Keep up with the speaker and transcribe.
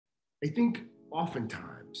I think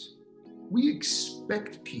oftentimes we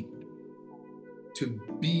expect people to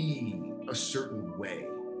be a certain way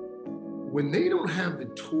when they don't have the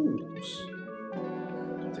tools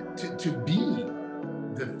to be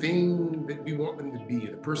the thing that we want them to be,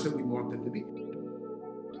 or the person that we want them to be.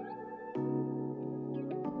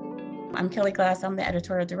 I'm Kelly Glass. I'm the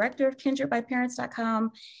editorial director of Kindred by Parents.com.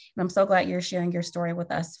 And I'm so glad you're sharing your story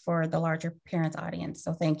with us for the larger parents audience.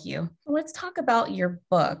 So thank you. Let's talk about your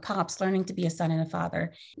book, Pops, Learning to be a Son and a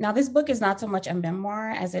Father. Now, this book is not so much a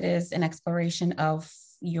memoir as it is an exploration of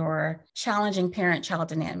your challenging parent-child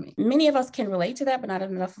dynamic. Many of us can relate to that, but not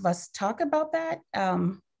enough of us talk about that.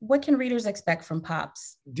 What can readers expect from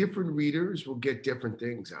Pops? Different readers will get different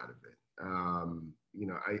things out of it.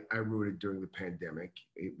 I wrote it during the pandemic.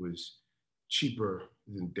 It was cheaper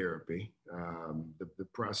than therapy. The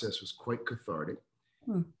process was quite cathartic.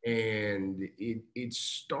 And it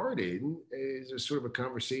started as a sort of a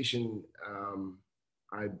conversation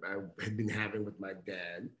I had been having with my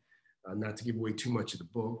dad. Not to give away too much of the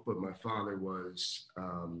book, but my father was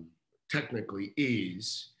technically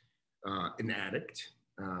is an addict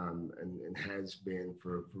and has been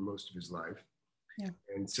for most of his life. Yeah.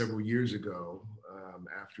 And several years ago,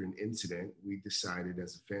 after an incident, we decided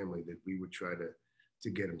as a family that we would try to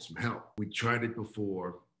get him some help. We tried it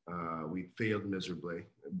before. We failed miserably,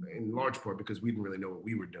 in large part because we didn't really know what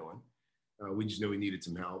we were doing. We just knew we needed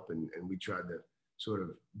some help, and we tried to sort of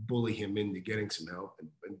bully him into getting some help.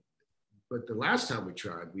 But the last time we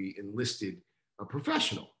tried, we enlisted a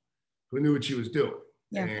professional who knew what she was doing.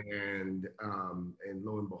 Yeah. And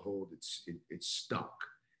lo and behold, it stuck.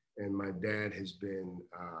 And my dad has been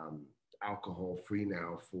alcohol free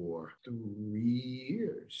now for 3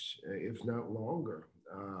 years, if not longer,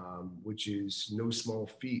 which is no small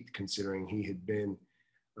feat considering he had been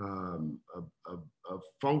a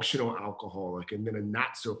functional alcoholic and then a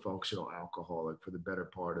not so functional alcoholic for the better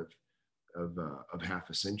part of half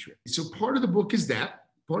a century. So part of the book is that.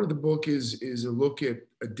 Part of the book is a look at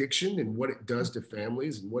addiction and what it does to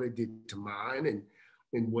families and what it did to mine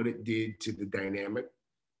and what it did to the dynamic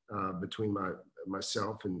between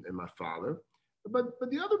myself and my father. But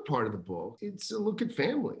the other part of the book, it's a look at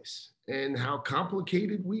families and how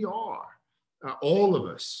complicated we are, all of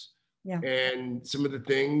us. Yeah. And some of the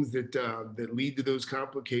things that lead to those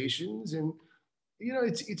complications. And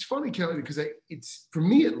it's funny, Kelly, because it's for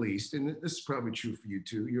me at least, and this is probably true for you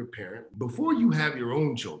too. You're a parent. Before you have your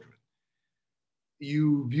own children,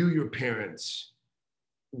 you view your parents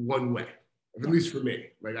one way. At least for me,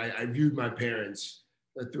 like I viewed my parents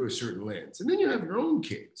through a certain lens, and then you have your own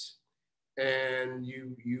kids, and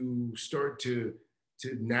you start to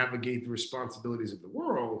navigate the responsibilities of the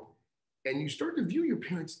world, and you start to view your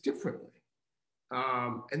parents differently,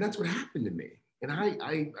 and that's what happened to me. And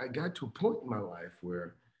I got to a point in my life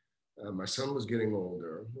where my son was getting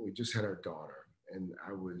older. We just had our daughter, and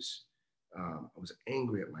I was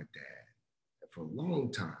angry at my dad for a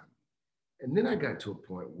long time. And then I got to a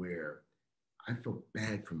point where I felt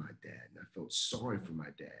bad for my dad, and I felt sorry for my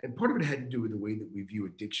dad. And part of it had to do with the way that we view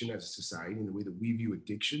addiction as a society and the way that we view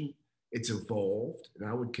addiction. It's evolved, and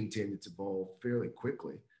I would contend it's evolved fairly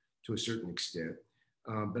quickly to a certain extent.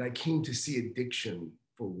 But I came to see addiction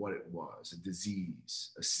for what it was, a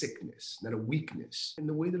disease, a sickness, not a weakness. And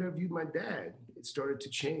the way that I viewed my dad, it started to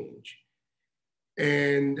change.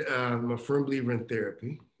 And I'm a firm believer in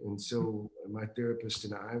therapy. And so my therapist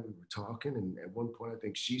and I, we were talking, and at one point, I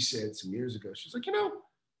think she said some years ago, she's like,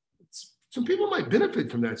 some people might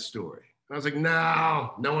benefit from that story. And I was like,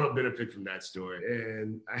 no one will benefit from that story.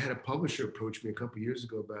 And I had a publisher approach me a couple of years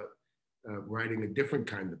ago about writing a different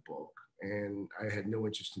kind of book. And I had no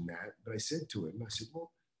interest in that. But I said to him, I said,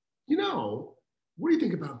 well, what do you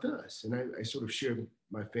think about this? And I sort of shared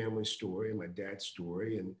my family's story and my dad's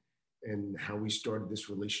story and how we started this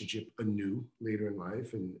relationship anew later in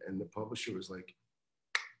life. And the publisher was like,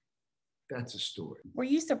 that's a story. Were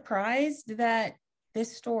you surprised that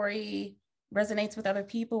this story resonates with other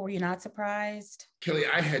people? Were you not surprised? Kelly,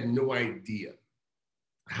 I had no idea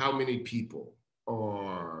how many people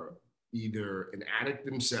are either an addict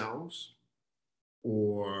themselves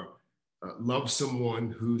or love someone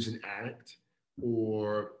who's an addict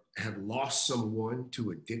or have lost someone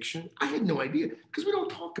to addiction. I had no idea because we don't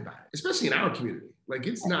talk about it, especially in our community. Like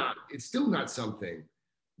it's still not something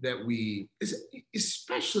that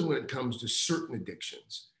especially when it comes to certain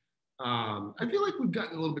addictions. I feel like we've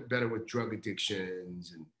gotten a little bit better with drug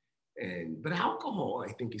addictions but alcohol,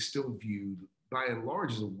 I think, is still viewed by and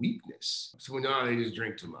large as a weakness. So they just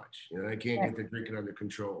drink too much. I can't get the drinking under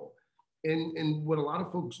control. And what a lot of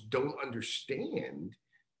folks don't understand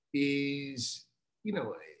is,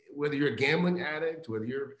 whether you're a gambling addict, whether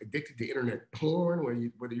you're addicted to internet porn,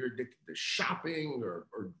 whether you're addicted to shopping or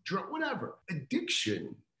drug, whatever,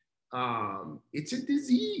 addiction, it's a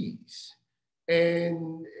disease.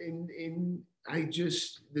 And I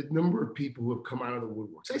just, the number of people who have come out of the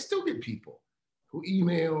woodworks, I still get people who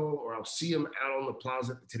email, or I'll see them out on the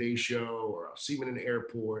plaza at the Today Show, or I'll see them in an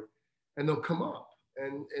airport, and they'll come up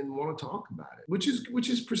and want to talk about it, which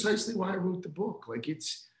is precisely why I wrote the book. Like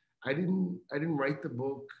I didn't write the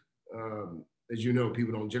book. As you know,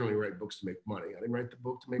 people don't generally write books to make money. I didn't write the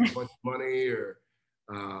book to make a bunch of money or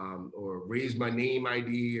raise my name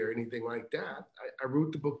ID or anything like that. I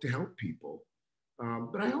wrote the book to help people.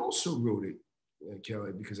 But I also wrote it,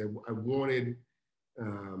 Kelly, because I wanted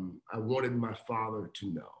my father to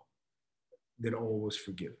know that all was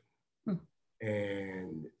forgiven,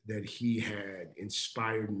 and that he had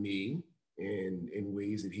inspired me in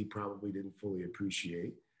ways that he probably didn't fully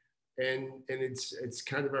appreciate. And it's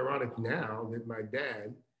kind of ironic now that my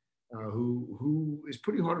dad, who is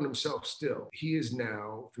pretty hard on himself still, he is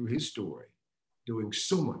now, through his story, doing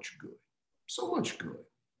so much good, so much good.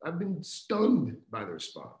 I've been stunned by the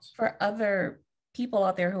response. For other people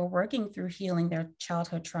out there who are working through healing their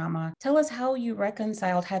childhood trauma, tell us how you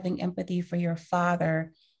reconciled having empathy for your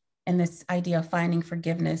father and this idea of finding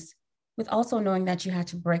forgiveness with also knowing that you had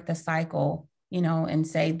to break the cycle, and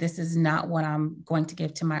say, this is not what I'm going to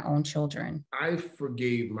give to my own children. I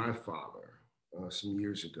forgave my father some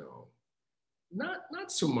years ago, not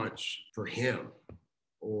so much for him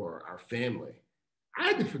or our family. I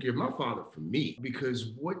had to forgive my father for me,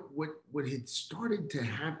 because what had started to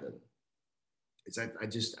happen is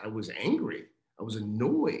I was angry. I was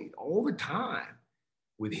annoyed all the time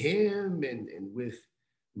with him and with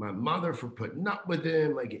my mother for putting up with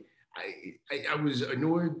him. Like I was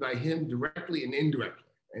annoyed by him directly and indirectly.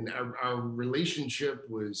 And our relationship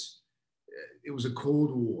was a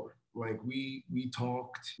Cold War. Like we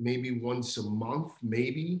talked maybe once a month,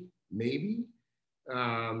 maybe.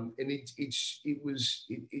 And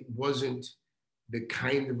it wasn't the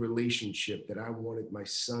kind of relationship that I wanted my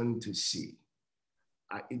son to see.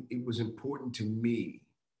 It was important to me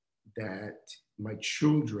that my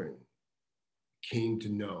children came to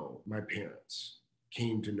know my parents,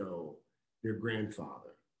 came to know their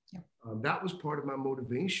grandfather. Yeah. That was part of my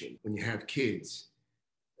motivation. When you have kids,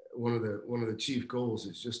 one of the chief goals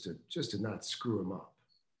is just to not screw them up.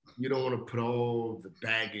 You don't want to put all the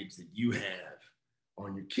baggage that you have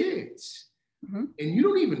on your kids. Mm-hmm. And you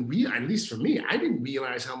don't even realize, at least for me, I didn't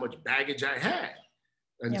realize how much baggage I had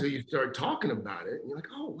until you start talking about it. And you're like,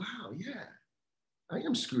 oh, wow, yeah, I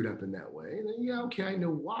am screwed up in that way. And then, yeah, okay, I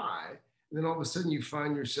know why. And then all of a sudden you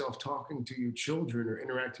find yourself talking to your children or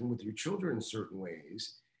interacting with your children in certain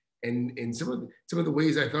ways. And some of the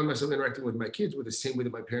ways I found myself interacting with my kids were the same way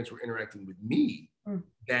that my parents were interacting with me,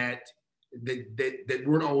 that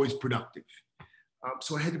weren't always productive.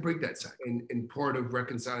 So I had to break that cycle. And part of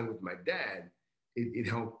reconciling with my dad, it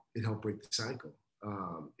helped break the cycle.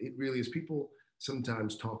 It really is. People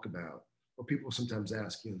sometimes talk about, or people sometimes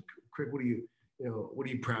ask, Craig, what are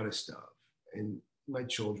you proudest of? And my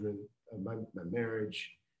children, my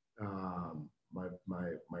marriage,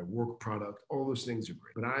 my work product, all those things are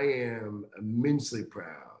great. But I am immensely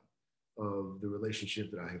proud of the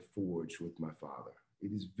relationship that I have forged with my father.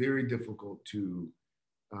 It is very difficult to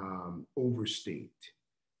overstate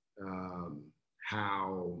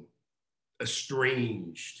how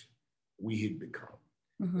estranged we had become.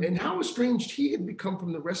 Mm-hmm. And how estranged he had become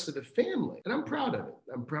from the rest of the family. And I'm proud of it.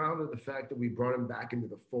 I'm proud of the fact that we brought him back into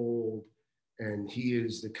the fold, and he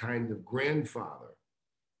is the kind of grandfather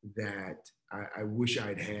that I wish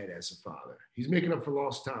I'd had as a father. He's making up for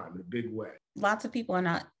lost time in a big way. Lots of people are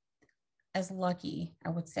not as lucky, I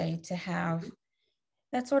would say, to have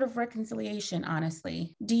that sort of reconciliation,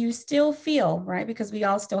 honestly. Do you still feel, right, because we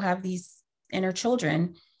all still have these inner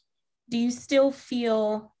children, do you still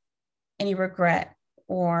feel any regret,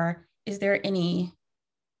 or is there any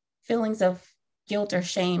feelings of guilt or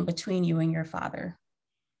shame between you and your father?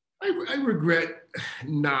 I regret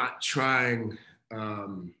not trying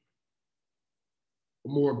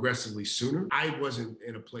more aggressively sooner. I wasn't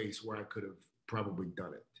in a place where I could have probably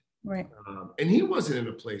done it. Right. And he wasn't in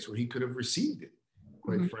a place where he could have received it,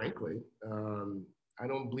 quite frankly. I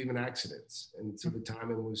don't believe in accidents. And so the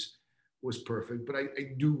timing was perfect. But I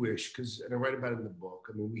do wish, and I write about it in the book,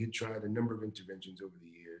 I mean, we had tried a number of interventions over the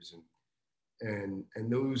years.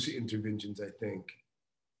 And those interventions, I think,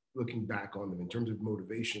 looking back on them in terms of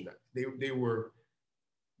motivation, they were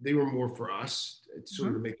more for us, sort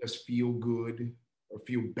of to make us feel good or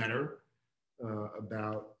feel better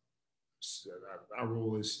about our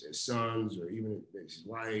role as sons, or even his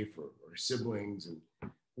wife or siblings. And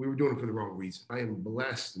we were doing it for the wrong reason. I am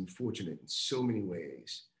blessed and fortunate in so many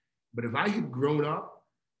ways. But if I had grown up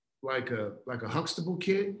like a Huxtable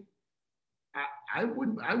kid, I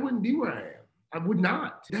wouldn't be where I am. I would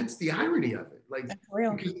not. That's the irony of it. Like, That's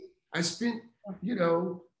real. because I spent,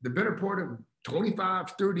 the better part of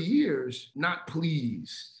 25, 30 years not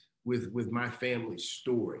pleased with my family's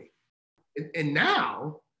story. And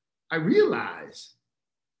now I realize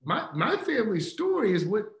my family's story is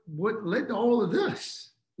what led to all of this.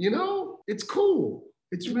 It's cool.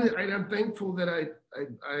 It's really, I'm thankful that I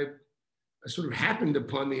sort of happened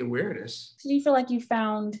upon the awareness. Do you feel like you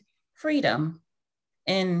found freedom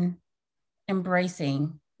in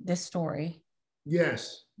embracing this story?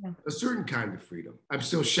 Yes, a certain kind of freedom. I'm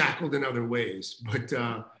still shackled in other ways, but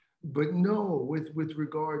no, with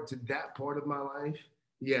regard to that part of my life,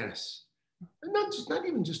 yes. And not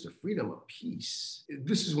even just a freedom, a peace.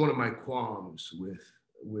 This is one of my qualms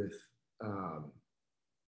with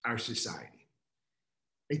our society.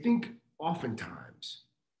 I think oftentimes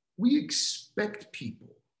we expect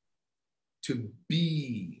people to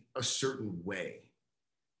be a certain way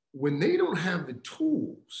when they don't have the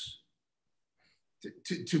tools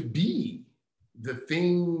to be the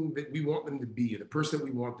thing that we want them to be, or the person that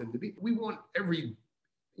we want them to be. We want every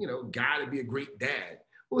guy to be a great dad.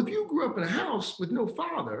 Well, if you grew up in a house with no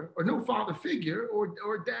father or no father figure or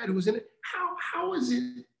a dad who was in it, how is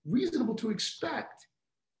it reasonable to expect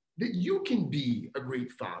that you can be a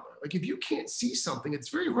great father? Like, if you can't see something, it's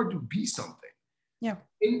very hard to be something. Yeah.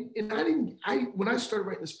 And when I started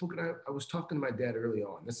writing this book, and I was talking to my dad early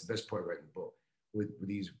on. That's the best part of writing a book, with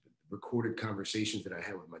these recorded conversations that I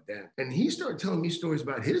had with my dad. And he started telling me stories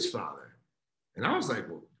about his father. And I was like,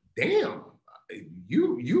 well, damn,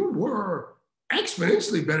 you were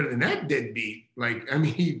exponentially better than that deadbeat. Like, I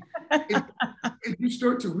mean, you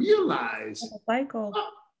start to realize, a cycle.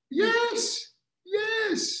 Yes.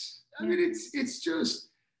 I mean, it's just,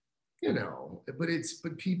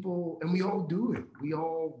 but people, and we all do it. We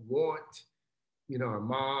all want, our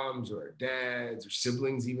moms or our dads or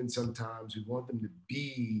siblings, even sometimes, we want them to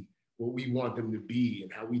be what we want them to be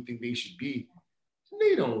and how we think they should be.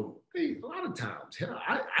 They don't, a lot of times, hell,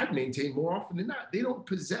 I've maintained more often than not, they don't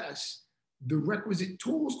possess the requisite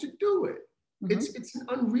tools to do it. Mm-hmm. It's an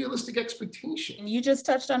unrealistic expectation. And you just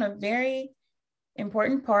touched on a very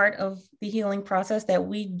important part of the healing process that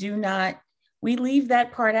we leave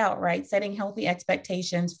that part out, right? Setting healthy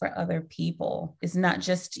expectations for other people. It's not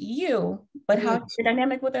just you, but how you're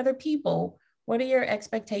dynamic with other people. What are your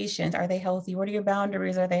expectations? Are they healthy? What are your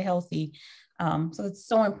boundaries? Are they healthy? So it's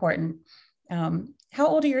so important. How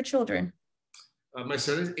old are your children? My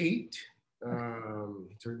son is 8.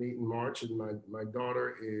 He turned 8 in March, and my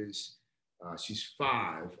daughter is, she's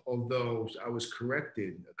 5. Although I was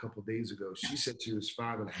corrected a couple of days ago. She said she was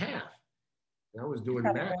 5.5. And I was doing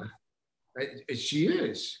the math. She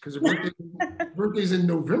is, because her birthday's in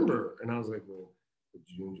November. And I was like, well,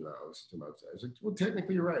 June, July, August, September. I was like, well,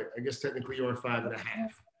 technically you're right. I guess technically you are 5.5.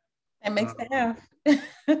 That makes the half.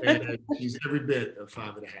 And she's every bit of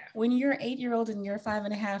 5.5. When your 8-year-old and your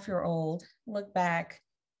 5.5-year-old look back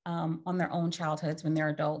on their own childhoods when they're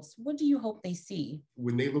adults, what do you hope they see?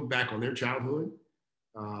 When they look back on their childhood,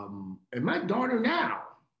 and my daughter now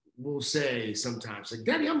will say sometimes, like,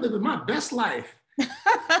 Daddy, I'm living my best life.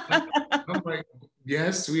 I'm like,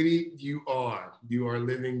 yes, sweetie, you are. You are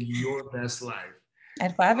living your best life.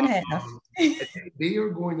 At 5.5. They are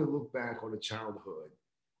going to look back on a childhood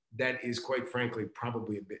that is, quite frankly,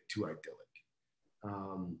 probably a bit too idyllic.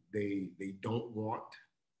 They don't want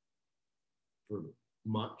for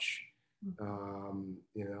much.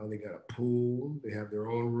 They got a pool. They have their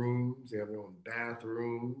own rooms. They have their own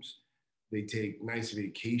bathrooms. They take nice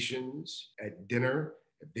vacations at dinner.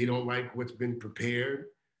 If they don't like what's been prepared,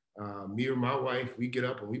 me or my wife, we get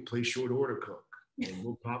up and we play short order cook. And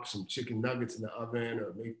we'll pop some chicken nuggets in the oven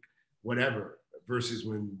or make whatever. Versus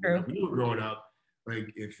when we were growing up,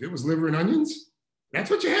 like, if it was liver and onions,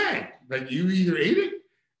 that's what you had. Like, you either ate it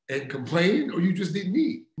and complained or you just didn't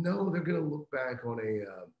eat. No, they're gonna look back on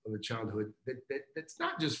a childhood that's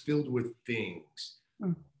not just filled with things.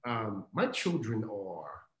 My children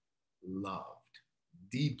are loved,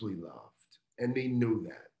 deeply loved. And they knew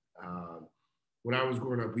that. When I was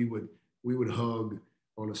growing up, we would hug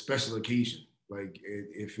on a special occasion. Like,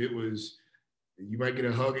 if it was, you might get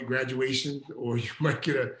a hug at graduation, or you might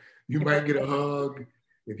get a hug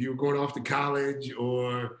if you were going off to college,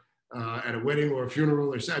 or at a wedding or a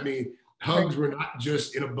funeral, or I mean, hugs were not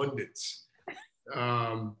just in abundance.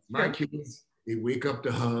 My kids, they wake up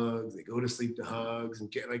to hugs, they go to sleep to hugs, and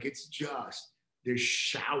they're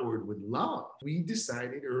showered with love. We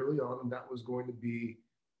decided early on that was going to be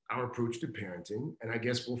our approach to parenting. And I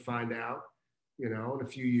guess we'll find out, in a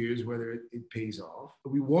few years whether it pays off.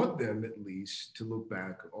 But we want them at least to look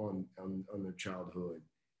back on their childhood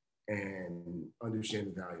and understand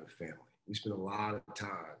the value of family. We spend a lot of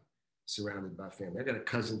time surrounded by family. I got a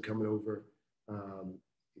cousin coming over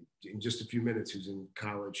in just a few minutes who's in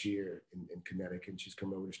college here in Connecticut, and she's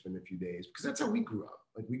coming over to spend a few days because that's how we grew up.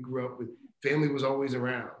 Like we grew up with family was always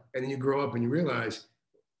around, and then you grow up and you realize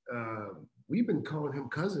we've been calling him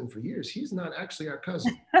cousin for years. He's not actually our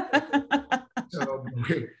cousin. So,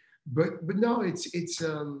 but no,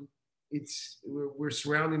 we're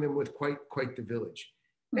surrounding them with quite the village,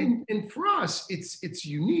 and for us it's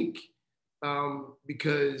unique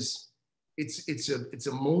because it's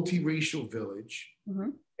a multiracial village,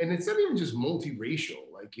 and it's not even just multiracial.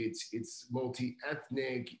 Like it's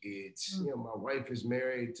multi-ethnic. It's my wife is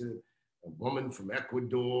married to a woman from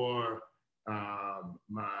Ecuador.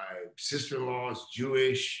 My sister-in-law is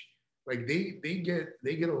Jewish. Like they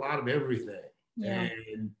get a lot of everything. Yeah.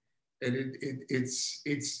 And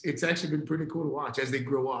it's actually been pretty cool to watch as they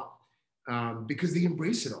grow up because they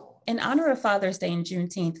embrace it all. In honor of Father's Day and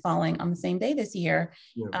Juneteenth falling on the same day this year,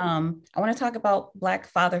 I want to talk about Black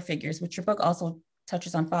father figures, which your book also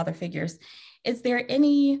touches on father figures. Is there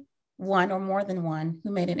any one or more than one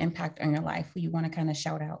who made an impact on your life who you want to kind of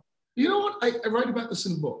shout out? You know what? I write about this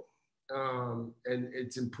in the book. And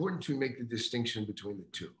it's important to make the distinction between the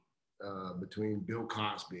two, between Bill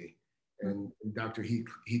Cosby and Dr.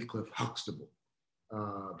 Heathcliff Huxtable,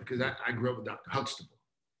 because I grew up with Dr. Huxtable,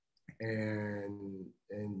 and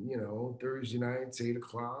Thursday nights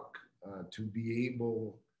 8:00 to be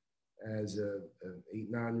able as an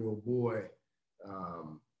 8-9-year-old boy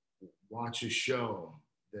watch a show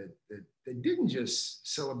that didn't just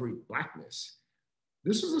celebrate Blackness.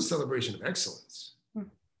 This was a celebration of excellence.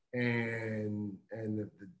 And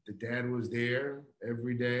the dad was there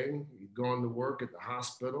every day. He'd gone to work at the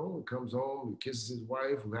hospital. He comes home, he kisses his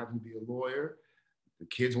wife, who happened to be a lawyer. The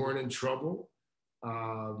kids weren't in trouble.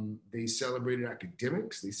 They celebrated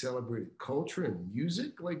academics. They celebrated culture and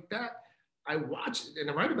music like that. I watched it, and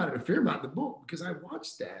I write about it a fair amount in the book because I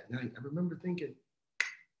watched that. And I remember thinking,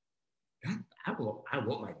 I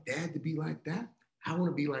want my dad to be like that. I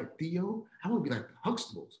want to be like Theo. I want to be like the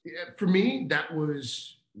Huxtables. Yeah, for me, that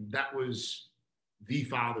was the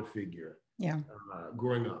father figure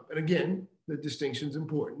growing up. And again, the distinction's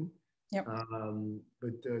important. Yep.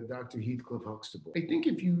 But Dr. Heathcliff Huxtable. I think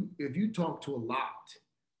if you talk to a lot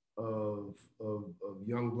of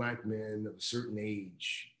young Black men of a certain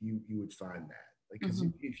age, you would find that. Because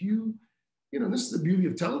if you this is the beauty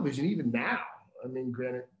of television, even now. I mean,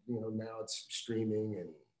 granted, now it's streaming and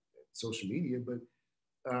social media, but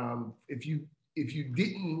if you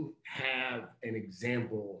didn't have an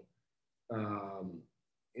example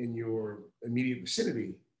in your immediate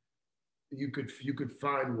vicinity, you could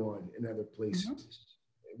find one in other places,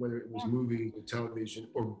 whether it was movies or television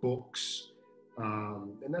or books,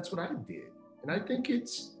 and that's what I did. And I think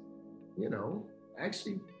it's,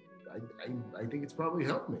 actually, I think it's probably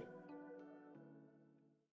helped me.